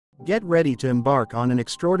Get ready to embark on an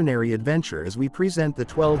extraordinary adventure as we present the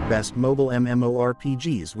 12 best mobile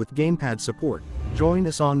MMORPGs with Gamepad support. Join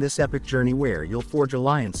us on this epic journey where you'll forge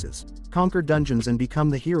alliances, conquer dungeons and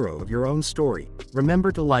become the hero of your own story.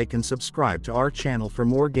 Remember to like and subscribe to our channel for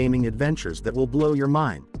more gaming adventures that will blow your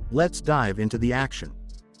mind. Let's dive into the action.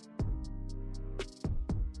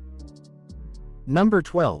 Number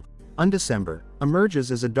 12. Undecember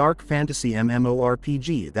emerges as a dark fantasy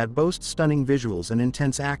MMORPG that boasts stunning visuals and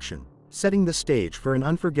intense action, setting the stage for an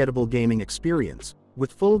unforgettable gaming experience.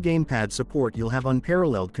 With full gamepad support, you'll have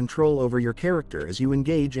unparalleled control over your character as you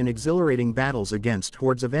engage in exhilarating battles against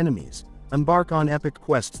hordes of enemies. Embark on epic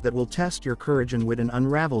quests that will test your courage and wit and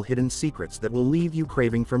unravel hidden secrets that will leave you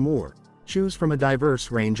craving for more. Choose from a diverse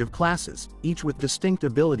range of classes, each with distinct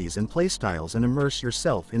abilities and playstyles, and immerse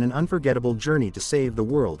yourself in an unforgettable journey to save the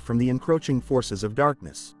world from the encroaching forces of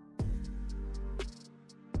darkness.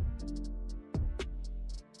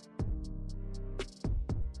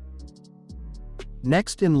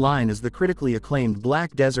 Next in line is the critically acclaimed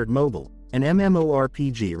Black Desert Mobile, an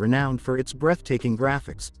MMORPG renowned for its breathtaking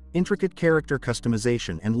graphics, intricate character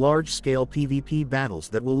customization and large-scale PvP battles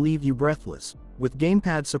that will leave you breathless. With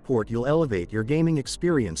gamepad support, you'll elevate your gaming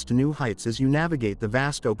experience to new heights as you navigate the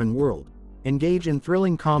vast open world. Engage in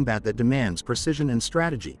thrilling combat that demands precision and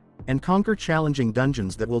strategy, and conquer challenging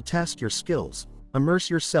dungeons that will test your skills. Immerse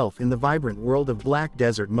yourself in the vibrant world of Black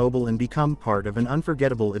Desert Mobile and become part of an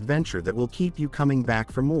unforgettable adventure that will keep you coming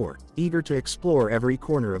back for more, eager to explore every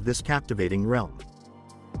corner of this captivating realm.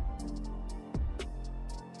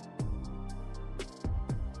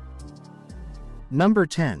 Number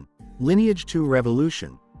 10. Lineage 2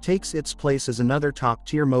 Revolution takes its place as another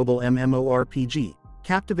top-tier mobile MMORPG,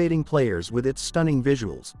 captivating players with its stunning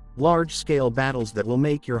visuals, large-scale battles that will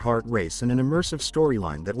make your heart race, and an immersive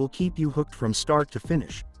storyline that will keep you hooked from start to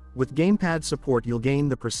finish. With gamepad support, you'll gain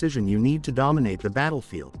the precision you need to dominate the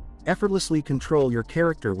battlefield, effortlessly control your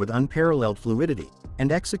character with unparalleled fluidity,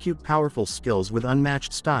 and execute powerful skills with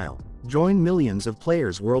unmatched style. Join millions of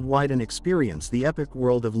players worldwide and experience the epic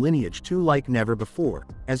world of Lineage 2 like never before,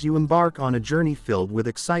 as you embark on a journey filled with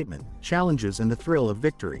excitement, challenges and the thrill of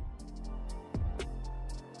victory.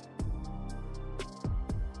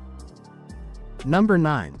 Number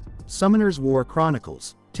 9. Summoner's War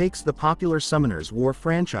Chronicles takes the popular Summoner's War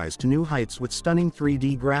franchise to new heights with stunning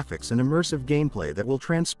 3D graphics and immersive gameplay that will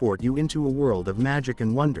transport you into a world of magic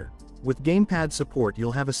and wonder. With gamepad support,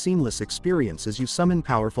 you'll have a seamless experience as you summon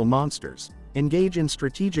powerful monsters, engage in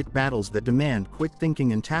strategic battles that demand quick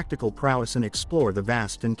thinking and tactical prowess, and explore the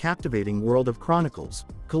vast and captivating world of Chronicles.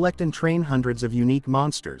 Collect and train hundreds of unique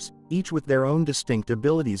monsters, each with their own distinct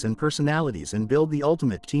abilities and personalities, and build the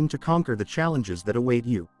ultimate team to conquer the challenges that await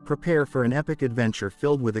you. Prepare for an epic adventure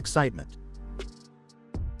filled with excitement.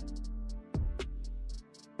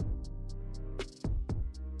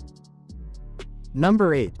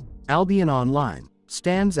 Number 8. Albion Online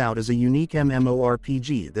stands out as a unique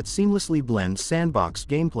MMORPG that seamlessly blends sandbox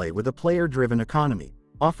gameplay with a player-driven economy,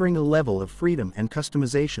 offering a level of freedom and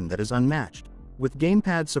customization that is unmatched. With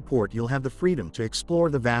gamepad support, you'll have the freedom to explore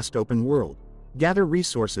the vast open world, gather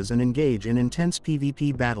resources and engage in intense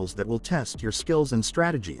PvP battles that will test your skills and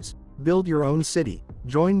strategies. Build your own city,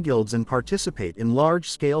 join guilds and participate in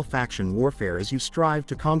large-scale faction warfare as you strive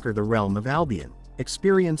to conquer the realm of Albion.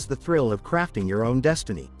 Experience the thrill of crafting your own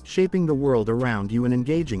destiny, shaping the world around you and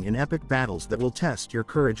engaging in epic battles that will test your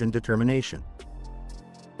courage and determination.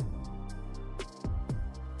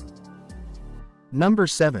 Number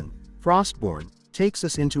 7. Frostborn takes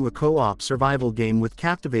us into a co-op survival game with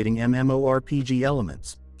captivating MMORPG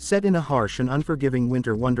elements, set in a harsh and unforgiving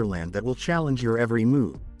winter wonderland that will challenge your every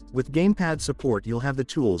move. With gamepad support, you'll have the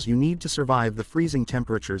tools you need to survive the freezing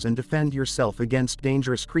temperatures and defend yourself against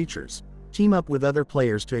dangerous creatures. Team up with other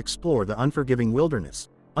players to explore the unforgiving wilderness,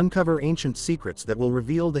 uncover ancient secrets that will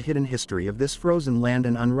reveal the hidden history of this frozen land,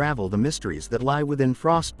 and unravel the mysteries that lie within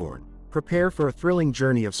Frostborn. Prepare for a thrilling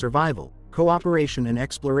journey of survival, cooperation and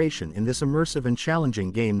exploration in this immersive and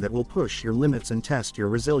challenging game that will push your limits and test your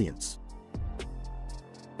resilience.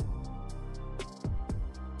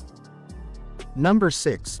 Number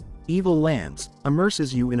 6. Evil Lands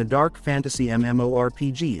immerses you in a dark fantasy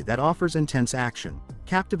MMORPG that offers intense action,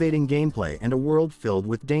 captivating gameplay and a world filled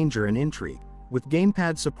with danger and intrigue. With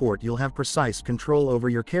gamepad support, you'll have precise control over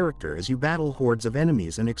your character as you battle hordes of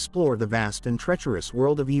enemies and explore the vast and treacherous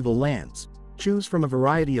world of Evil Lands. Choose from a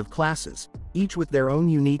variety of classes, each with their own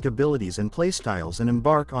unique abilities and playstyles, and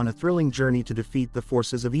embark on a thrilling journey to defeat the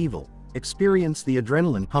forces of evil. Experience the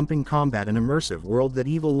adrenaline-pumping combat and immersive world that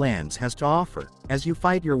Evil Lands has to offer, as you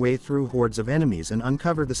fight your way through hordes of enemies and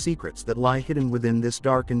uncover the secrets that lie hidden within this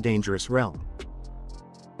dark and dangerous realm.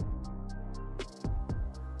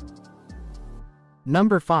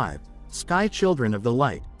 Number 5. Sky Children of the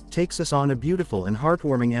Light takes us on a beautiful and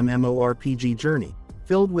heartwarming MMORPG journey,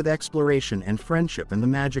 filled with exploration and friendship and the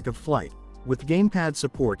magic of flight. With Gamepad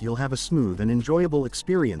support you'll have a smooth and enjoyable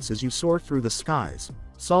experience as you soar through the skies,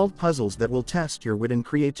 solve puzzles that will test your wit and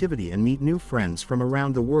creativity and meet new friends from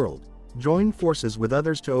around the world. Join forces with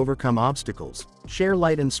others to overcome obstacles, share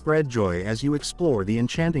light and spread joy as you explore the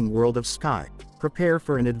enchanting world of Sky. Prepare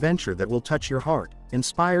for an adventure that will touch your heart,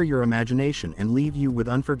 inspire your imagination and leave you with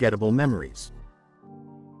unforgettable memories.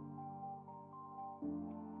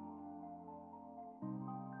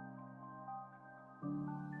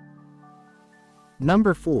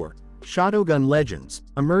 Number 4. Shadowgun Legends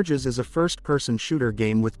emerges as a first-person shooter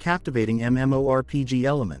game with captivating MMORPG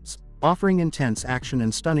elements, offering intense action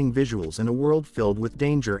and stunning visuals in a world filled with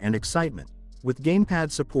danger and excitement. With Gamepad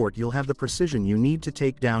support you'll have the precision you need to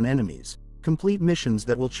take down enemies, complete missions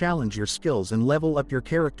that will challenge your skills and level up your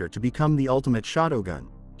character to become the ultimate Shadowgun.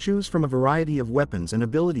 Choose from a variety of weapons and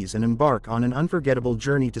abilities and embark on an unforgettable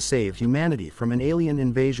journey to save humanity from an alien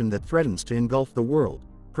invasion that threatens to engulf the world.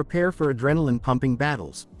 Prepare for adrenaline-pumping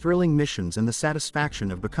battles, thrilling missions and the satisfaction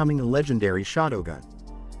of becoming a legendary Shadowgun.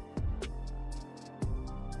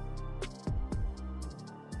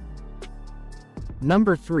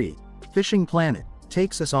 Number 3. Fishing Planet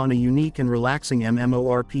takes us on a unique and relaxing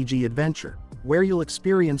MMORPG adventure, where you'll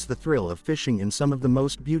experience the thrill of fishing in some of the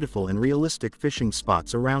most beautiful and realistic fishing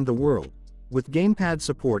spots around the world. With Gamepad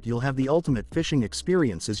support you'll have the ultimate fishing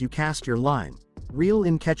experience as you cast your line, reel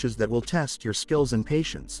in catches that will test your skills and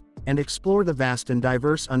patience, and explore the vast and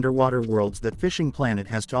diverse underwater worlds that Fishing Planet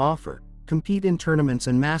has to offer. Compete in tournaments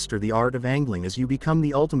and master the art of angling as you become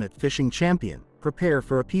the ultimate fishing champion. Prepare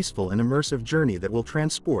for a peaceful and immersive journey that will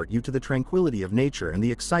transport you to the tranquility of nature and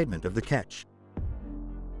the excitement of the catch.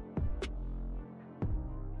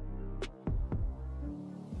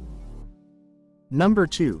 Number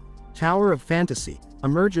 2. Tower of Fantasy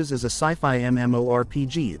emerges as a sci-fi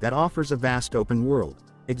MMORPG that offers a vast open world,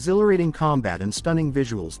 exhilarating combat and stunning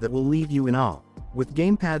visuals that will leave you in awe. With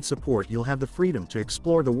Gamepad support you'll have the freedom to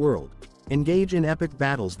explore the world, engage in epic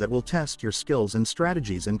battles that will test your skills and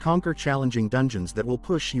strategies and conquer challenging dungeons that will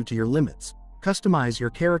push you to your limits. Customize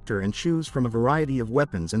your character and choose from a variety of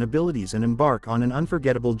weapons and abilities and embark on an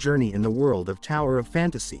unforgettable journey in the world of Tower of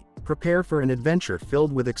Fantasy. Prepare for an adventure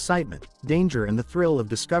filled with excitement, danger and the thrill of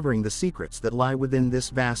discovering the secrets that lie within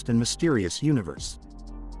this vast and mysterious universe.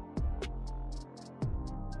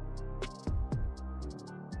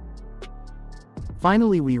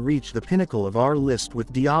 Finally we reach the pinnacle of our list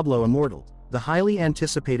with Diablo Immortal, the highly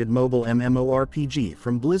anticipated mobile MMORPG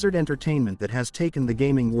from Blizzard Entertainment that has taken the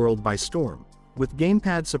gaming world by storm. With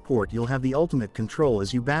Gamepad support you'll have the ultimate control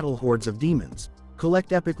as you battle hordes of demons,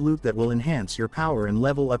 collect epic loot that will enhance your power and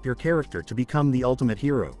level up your character to become the ultimate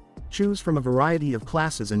hero. Choose from a variety of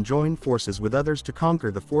classes and join forces with others to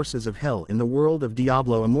conquer the forces of hell in the world of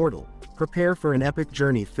Diablo Immortal. Prepare for an epic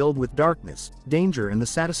journey filled with darkness, danger and the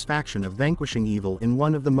satisfaction of vanquishing evil in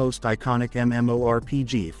one of the most iconic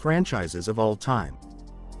MMORPG franchises of all time.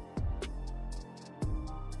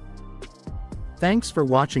 Thanks for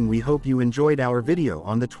watching. We hope you enjoyed our video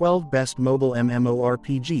on the 12 best mobile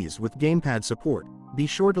MMORPGs with Gamepad support. Be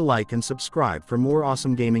sure to like and subscribe for more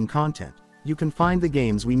awesome gaming content. You can find the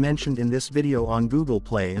games we mentioned in this video on Google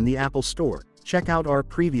Play and the Apple Store. Check out our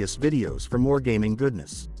previous videos for more gaming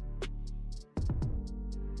goodness.